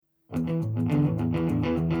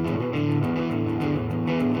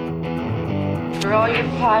For all your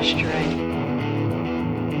posturing,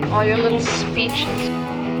 all your little speeches,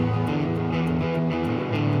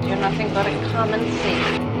 you're nothing but a common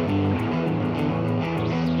thief.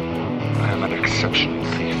 I am an exceptional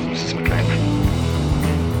thief, Mrs. McCain.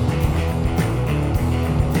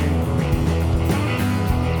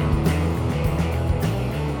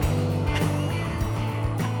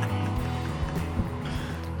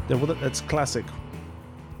 Yeah, well, that's classic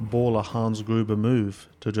baller Hans Gruber move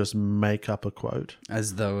to just make up a quote.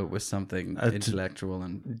 As though it was something intellectual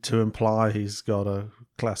and... To imply he's got a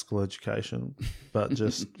classical education, but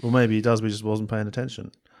just... well, maybe he does, but he just wasn't paying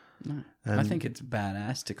attention. No, And I think it's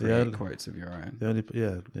badass to create quotes of your own. The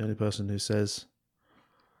only person who says,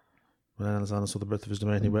 when Alexander saw the breadth of his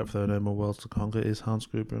domain, he wept, for there were no more worlds to conquer, is Hans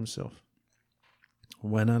Gruber himself.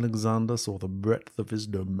 When Alexander saw the breadth of his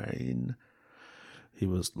domain, he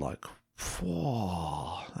was like,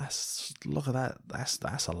 whoa, look at that.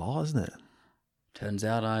 That's a lot, isn't it? Turns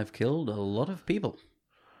out I've killed a lot of people.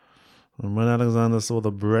 And when Alexander saw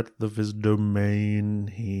the breadth of his domain,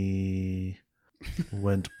 he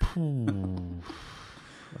went, poof.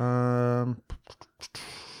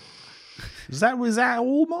 Was that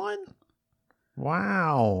all mine?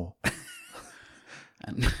 Wow.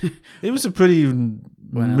 And He was a pretty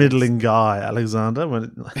middling guy, Alexander.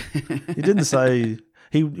 He didn't say...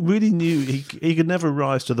 He really knew he could never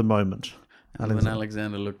rise to the moment. when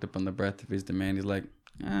Alexander looked up on the breadth of his domain, he's like,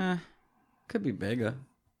 could be bigger.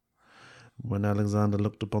 When Alexander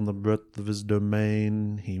looked upon the breadth of his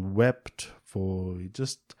domain, he wept, for he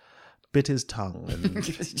just bit his tongue. And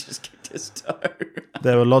He just kicked his toe.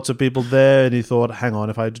 there were lots of people there, and he thought, hang on,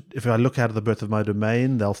 if I look out of the breadth of my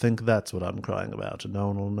domain, they'll think that's what I'm crying about, and no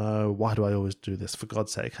one will know. Why do I always do this? For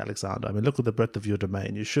God's sake, Alexander. I mean, look at the breadth of your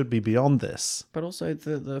domain. You should be beyond this. But also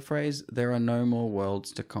the phrase, there are no more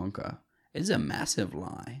worlds to conquer, is a massive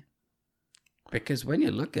lie. Because when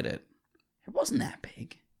you look at it, it wasn't that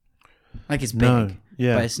big. Like, it's big, No,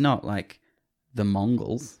 yeah. but it's not like the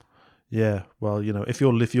Mongols. Yeah, well, if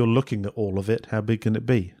you're looking at all of it, how big can it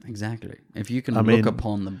be? Exactly. If you can look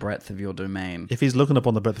upon the breadth of your domain. If he's looking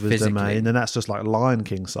upon the breadth of his Physically. domain, then that's just like Lion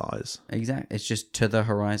King size. Exactly. It's just to the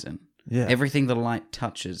horizon. Yeah. Everything the light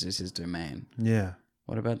touches is his domain. Yeah.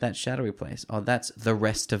 What about that shadowy place? Oh, that's the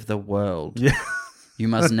rest of the world. Yeah. You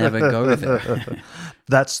must never go there.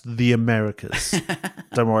 That's the Americas.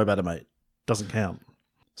 Don't worry about it, mate. Doesn't count.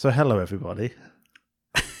 So hello, everybody.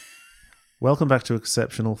 Welcome back to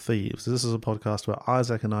Exceptional Thieves. This is a podcast where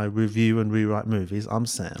Isaac and I review and rewrite movies. I'm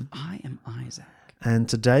Sam. I am Isaac. And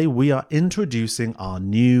today we are introducing our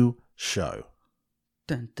new show.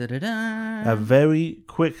 Dun, da, da, da. A very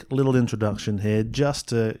quick little introduction here, just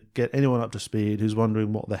to get anyone up to speed who's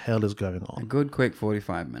wondering what the hell is going A on. good quick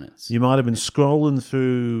 45 minutes. You might have been scrolling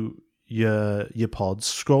through your pods,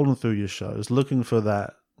 scrolling through your shows, looking for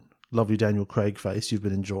that lovely Daniel Craig face you've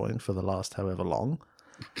been enjoying for the last however long,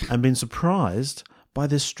 and been surprised by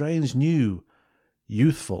this strange new,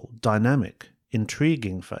 youthful, dynamic,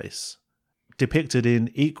 intriguing face depicted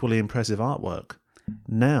in equally impressive artwork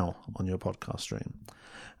now on your podcast stream.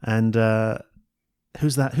 And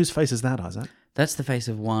who's that? Whose face is that, Isaac? That's the face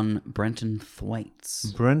of one Brenton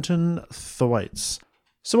Thwaites. Brenton Thwaites.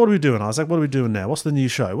 So what are we doing, Isaac? What are we doing now? What's the new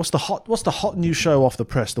show? What's the hot new show off the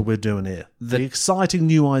press that we're doing here? The exciting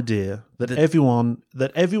new idea that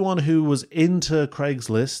everyone who was into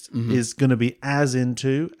Craigslist is going to be as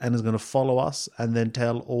into and is going to follow us and then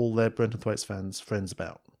tell all their Brenton Thwaites friends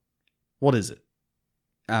about. What is it?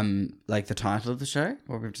 Like the title of the show?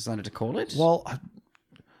 What we've decided to call it? Well,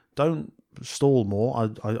 don't stall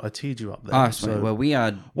more. I teed you up there. Oh, sorry. Well, we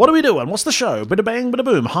are... What are we doing? What's the show? Bada bang, bada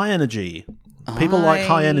boom. High energy. People like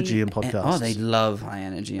high energy in podcasts. Oh, they love high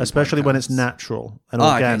energy in especially podcasts. when it's natural and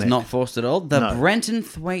Okay, organic. it's not forced at all. The No. Brenton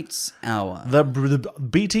Thwaites Hour. The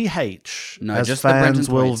BTH, No, as just the Brenton fans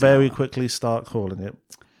will Thwaites very Hour. quickly start calling it.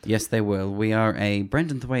 Yes, they will. We are a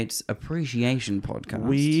Brenton Thwaites appreciation podcast.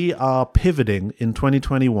 We are pivoting in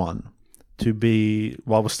 2021 to be,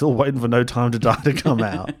 while we're still waiting for No Time to Die to come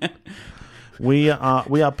out, we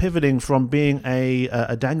are pivoting from being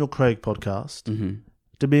a Daniel Craig podcast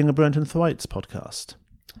to being a Brenton Thwaites podcast.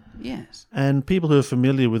 Yes. And people who are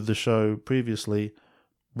familiar with the show previously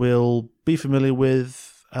will be familiar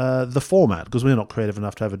with the format, because we're not creative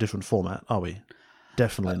enough to have a different format, are we?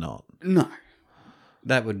 Definitely not. No.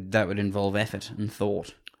 That would involve effort and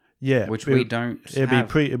thought. Yeah, Which we don't It'd have.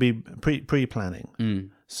 be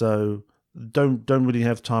pre-planning. So don't really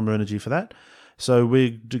have time or energy for that. So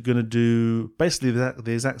we're going to do basically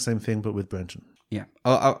the exact same thing, but with Brenton. Yeah.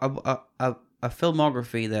 A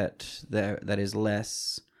filmography that is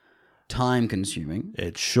less time consuming.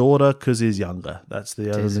 It's shorter because he's younger. That's the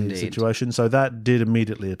is only indeed. situation. So that did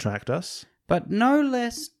immediately attract us. But no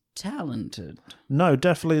less talented. No,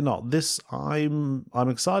 definitely not. This I'm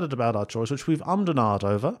excited about our choice, which we've ummed and ahed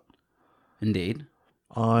over. Indeed.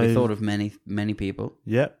 I We thought of many people.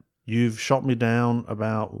 Yep. You've shot me down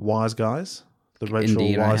about Wise Guys, the Rachel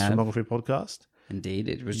Indeed, I Wise have. Filmography podcast. Indeed,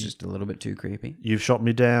 it was just a little bit too creepy. You've shot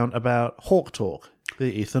me down about Hawk Talk,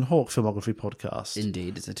 the Ethan Hawke Filmography podcast,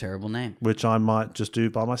 Indeed, it's a terrible name. which I might just do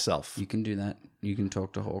by myself. You can do that. You can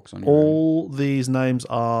talk to Hawks on your own. All these names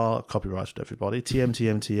are copyrighted, everybody.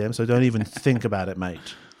 TM, so don't even think about it,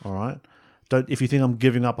 mate. All right? Don't. If you think I'm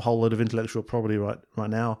giving up a whole load of intellectual property right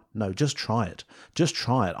now, no, just try it. Just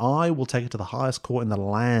try it. I will take it to the highest court in the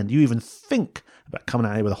land. You even think about coming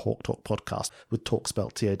out here with a Hawk Talk podcast with talk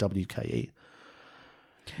spelled Tawke.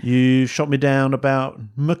 You shot me down about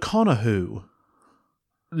McConaughey.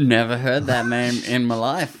 Never heard that name in my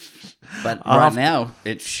life. But right now,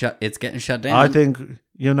 it's getting shut down. I think,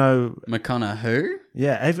 McConaughey?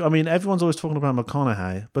 yeah, everyone's always talking about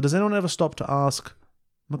McConaughey, but does anyone ever stop to ask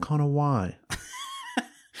McConaughey why?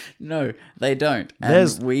 No, they don't.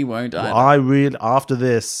 And we won't either. After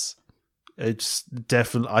this, I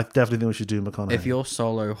definitely think we should do McConaughey. If your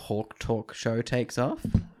solo Hawk Talk show takes off,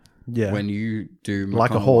 yeah. when you do McConaughey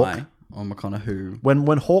Like a hawk. or McConaughey,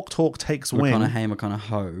 When Hawk Talk takes wing,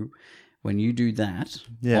 McConaughey, when you do that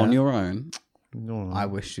Yeah. on your own, No. I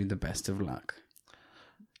wish you the best of luck.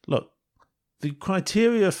 Look, the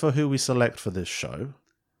criteria for who we select for this show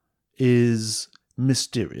is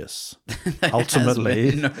mysterious, There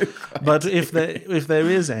ultimately. has been no But if there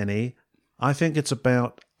is any, I think it's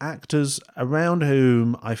about actors around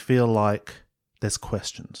whom I feel like there's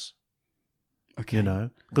questions. Okay.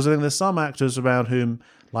 Because I think there's some actors around whom,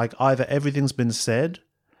 like, either everything's been said,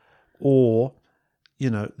 or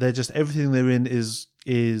they're just everything they're in is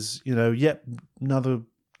yep, another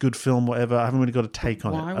good film, whatever. I haven't really got a take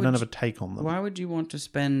on it. I don't have a take on them. Why would you want to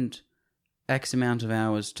spend X amount of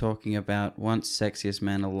hours talking about once sexiest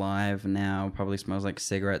man alive, now probably smells like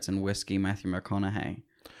cigarettes and whiskey, Matthew McConaughey?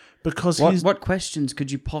 Because what questions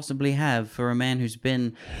could you possibly have for a man who's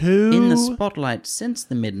been in the spotlight since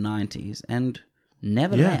the mid-90s and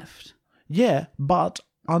never left? Yeah, but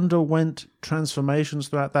underwent transformations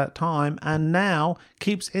throughout that time and now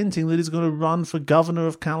keeps hinting that he's going to run for governor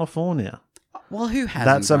of California. Well, who hasn't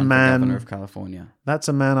That's a run for man- governor of California? That's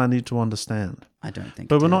a man I need to understand. I don't think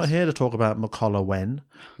But it we're not is. here to talk about McCullough.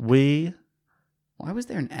 Why was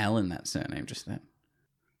there an L in that surname just then?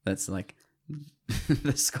 That's like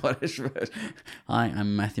the Scottish word. Hi,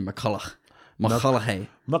 I'm Matthew McCullough. McConaughey.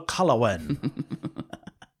 McCullough.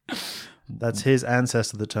 That's his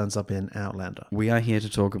ancestor that turns up in Outlander. We are here to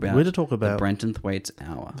talk about the Brenton Thwaites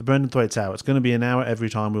Hour. The Brenton Thwaites Hour. It's going to be an hour every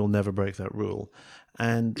time. We'll never break that rule.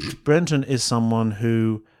 And Brenton is someone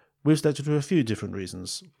who we've selected for a few different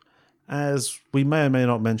reasons. As we may or may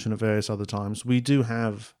not mention at various other times, we do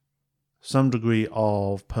have some degree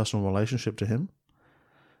of personal relationship to him.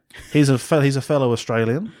 He's a fellow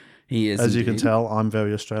Australian. He is, As you can indeed. tell, I'm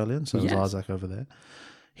very Australian, so is Yes. Isaac over there.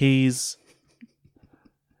 He's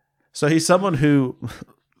someone who,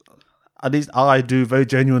 at least I do very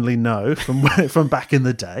genuinely know from back in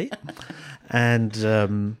the day,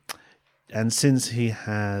 and since he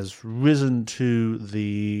has risen to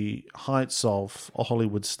the heights of a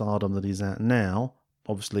Hollywood stardom that he's at now,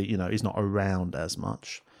 obviously he's not around as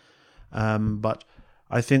much, but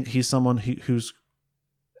I think he's someone who's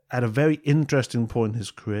at a very interesting point in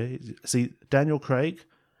his career. See, Daniel Craig,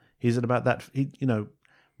 he's at about that.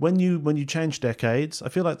 When you change decades, I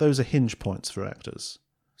feel like those are hinge points for actors.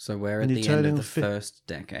 So we're When at you're the end of turning the fi- first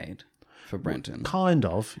decade for Brenton. Kind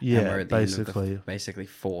of, And yeah, we're at the end of basically. the basically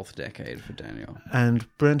fourth decade for Daniel. And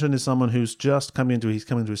Brenton is someone who's just coming into his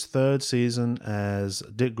third season as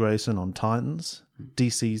Dick Grayson on Titans,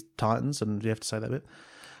 DC Titans, and you have to say that bit.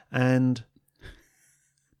 And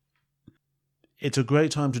it's a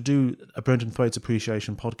great time to do a Brenton Thwaites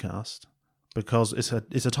appreciation podcast because it's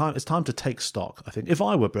time to take stock. I think if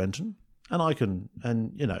I were Brenton, and I can,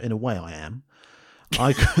 and in a way I am,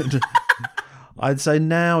 I could. I'd say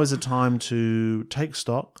now is a time to take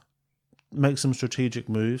stock, make some strategic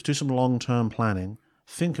moves, do some long-term planning,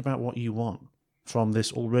 think about what you want from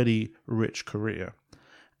this already rich career.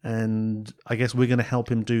 And I guess we're going to help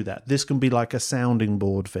him do that. This can be like a sounding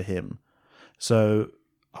board for him. So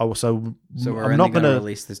we're I'm only not going to going to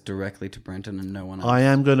release this directly to Brenton and no one else. I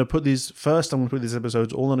am going to put these first. I'm going to put these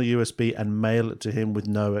episodes all on a USB and mail it to him with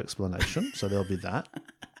no explanation. So there'll be that,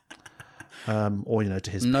 or to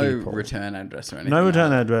his no people. return address or anything. No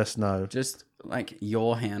return like address. No. that. Just like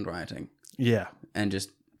your handwriting, Yeah. and just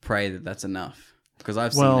pray that that's enough. Because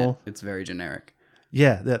I've seen it. It's very generic.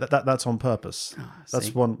 Yeah, that's on purpose.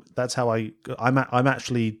 see? That's how I'm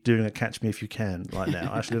actually doing a Catch Me If You Can right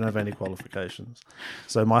now. I actually don't have any qualifications,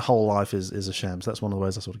 so my whole life is a sham. So that's one of the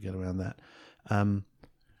ways I sort of get around that.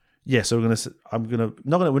 So we're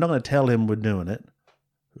not gonna tell him we're doing it.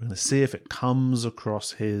 We're gonna see if it comes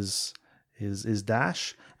across his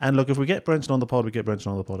dash. And look, if we get Brenton on the pod, we get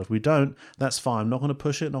Brenton on the pod. If we don't, that's fine. I'm not gonna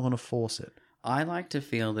push it. Not gonna force it. I like to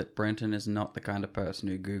feel that Brenton is not the kind of person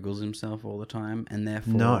who Googles himself all the time, and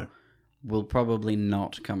therefore will probably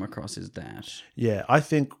not come across his dash. Yeah, I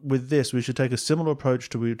think with this, we should take a similar approach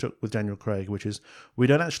to we took with Daniel Craig, which is we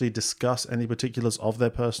don't actually discuss any particulars of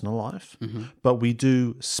their personal life, but we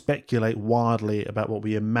do speculate wildly about what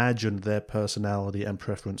we imagined their personality and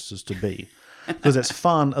preferences to be. Because it's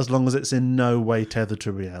fun as long as it's in no way tethered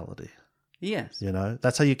to reality. Yes. You know,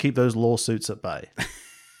 that's how you keep those lawsuits at bay.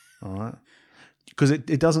 All right. Because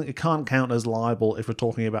it can't count as libel if we're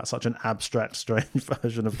talking about such an abstract, strange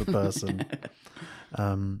version of the person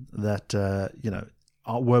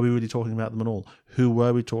were we really talking about them at all? Who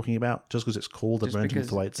were we talking about? Just because it's called the Brenton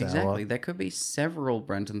Thwaites Hour. Exactly. There could be several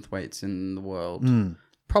Brenton Thwaites in the world.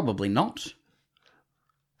 Probably not.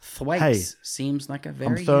 Thwaites seems like a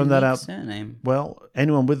very unique surname. Well,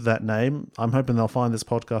 anyone with that name, I'm hoping they'll find this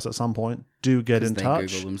podcast at some point. Do get in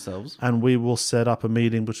touch. Google themselves. And we will set up a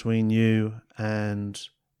meeting between you and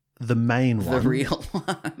the main one. The real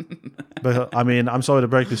one. But I mean, I'm sorry to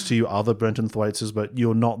break this to you, other Brenton Thwaiteses, but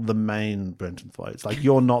you're not the main Brenton Thwaites. Like,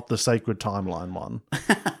 you're not the sacred timeline one.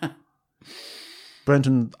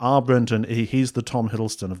 Brenton, he's the Tom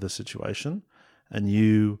Hiddleston of this situation. And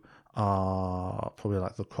you are probably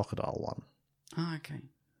like the crocodile one. Oh, okay.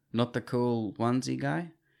 Not the cool onesie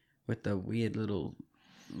guy with the weird little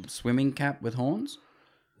swimming cap with horns?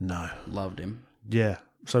 No. Loved him. Yeah.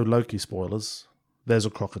 So Loki spoilers. There's a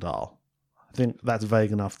crocodile. I think that's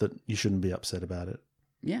vague enough that you shouldn't be upset about it.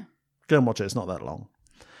 Yeah. Go and watch it. It's not that long.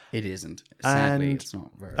 It isn't. Sadly, it's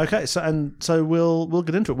not very okay, so we'll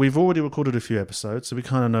get into it. We've already recorded a few episodes, so we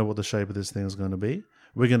kind of know what the shape of this thing is going to be.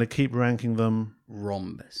 We're going to keep ranking them.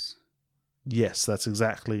 Rhombus. Yes, that's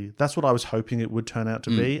what I was hoping it would turn out to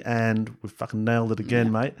be, and we fucking nailed it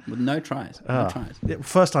again, mate. With no tries. No tries. Yeah,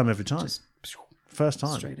 first time every time. First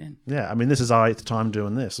time. Straight in. Yeah, I mean, this is our 8th time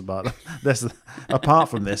doing this, but apart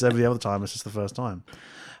from this, every other time it's just the first time.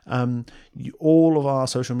 All of our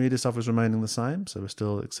social media stuff is remaining the same, so we're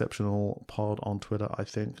still Exceptional Pod on Twitter, I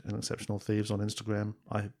think, and Exceptional Thieves on Instagram,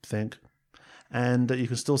 I think. And you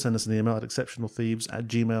can still send us an email at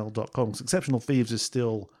exceptionalthieves@gmail.com, because Exceptional Thieves is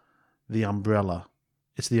still the umbrella.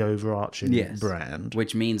 It's the overarching brand.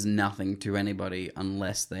 Which means nothing to anybody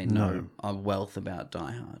unless they know a wealth about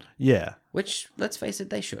Die Hard. Yeah. Which, let's face it,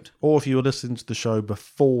 they should. Or if you were listening to the show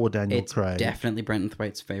before Daniel Craig. It's definitely Brenton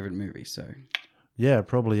Thwaites' favourite movie, so... Yeah, it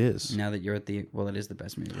probably is. Now that you're at it is the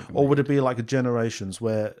best movie ever Or made. would it be like a Generations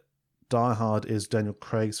where Die Hard is Daniel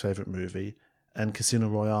Craig's favourite movie and Casino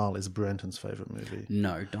Royale is Brenton's favourite movie?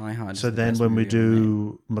 No, Die Hard is so the then best when we movie ever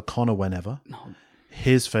do McConnor whenever,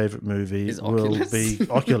 his favourite movie will be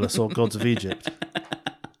Oculus or Gods of Egypt.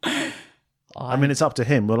 I mean, it's up to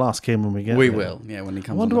him. We'll ask him when we get there. We will, yeah, when he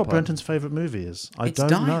comes on the pod. I wonder what Brenton's favourite movie is. I don't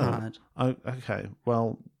know. Die Hard. Oh, okay,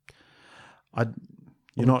 well,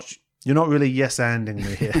 you're not really yes-anding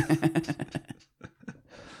me here.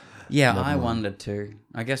 Yeah, I wondered too.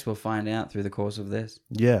 I guess we'll find out through the course of this.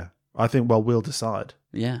 Yeah, I think, we'll decide.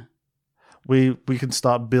 Yeah. We can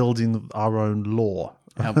start building our own lore.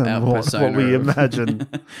 Our persona. What we imagine.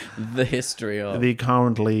 The history of. The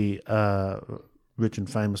currently rich and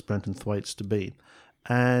famous Brenton Thwaites to be.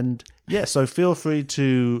 And yeah, so feel free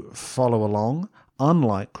to follow along.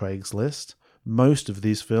 Unlike Craigslist, most of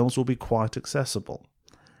these films will be quite accessible.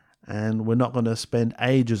 And we're not going to spend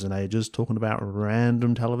ages and ages talking about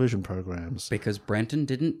random television programs. Because Brenton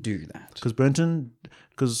didn't do that. Because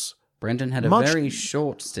Brenton had a very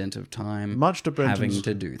short stint of time having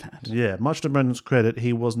to do that. Yeah, much to Brenton's credit,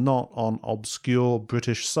 he was not on obscure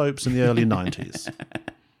British soaps in the early 90s.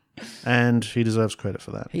 And he deserves credit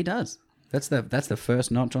for that. He does. That's the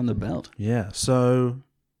first notch on the belt. Yeah, so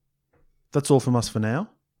that's all from us for now.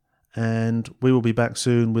 And we will be back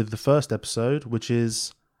soon with the first episode, which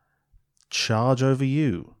is Charge Over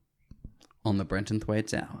You. On the Brenton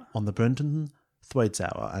Thwaites Hour. On the Brenton Thwaites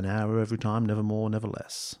Hour. An hour every time, never more, never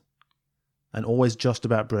less. And always just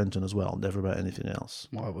about Brenton as well, never about anything else.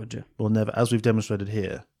 Why would you? Well, never, as we've demonstrated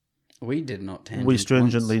here. We did not tangent. We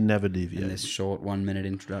stringently never deviate. In this short 1 minute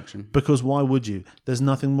introduction. Because why would you? There's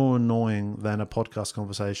nothing more annoying than a podcast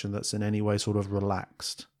conversation that's in any way sort of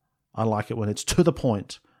relaxed. I like it when it's to the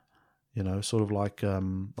point. You know, sort of like a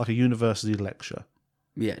university lecture.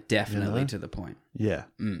 Yeah, definitely You know? to the point. Yeah.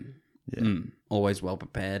 Always well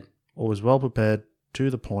prepared. Always well prepared, to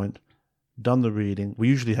the point, done the reading. We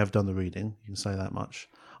usually have done the reading, you can say that much.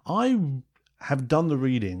 I have done the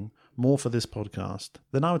reading more for this podcast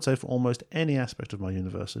than I would say for almost any aspect of my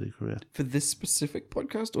university career. For this specific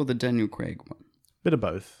podcast or the Daniel Craig one? Bit of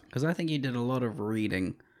both. Because I think you did a lot of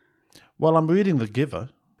reading. Well, I'm reading The Giver.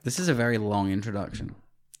 This is a very long introduction.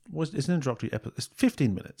 It's an introductory episode. It's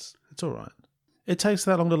 15 minutes. It's all right. It takes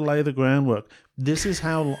that long to lay the groundwork. This is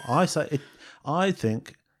how I say it. I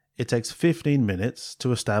think it takes 15 minutes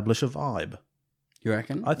to establish a vibe. You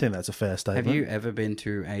reckon? I think that's a fair statement. Have you ever been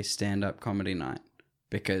to a stand-up comedy night?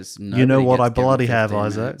 Because You know what I gets given bloody have, 15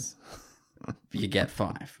 Isaac. minutes. You get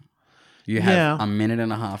 5. You have a minute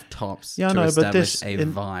and a half tops Yeah, I to know, but establish this, a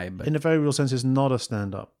in vibe. a very real sense, is not a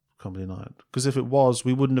stand-up comedy night. Because if it was,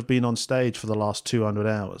 we wouldn't have been on stage for the last 200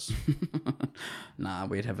 hours. Nah,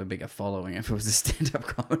 we'd have a bigger following if it was a stand-up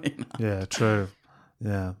comedy night. Yeah, true.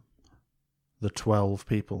 Yeah. The 12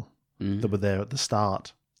 people that were there at the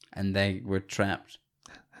start. And they were trapped.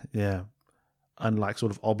 Yeah. And like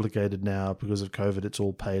sort of obligated now because of COVID, it's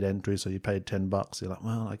all paid entry. So you paid $10. You're like,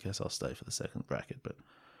 well, I guess I'll stay for the second bracket. But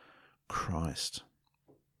Christ.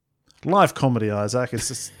 Live comedy, Isaac. It's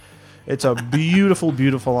just, it's a beautiful,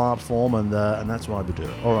 beautiful art form. And that's why we do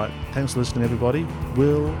it. All right. Thanks for listening, everybody.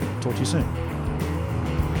 We'll talk to you soon.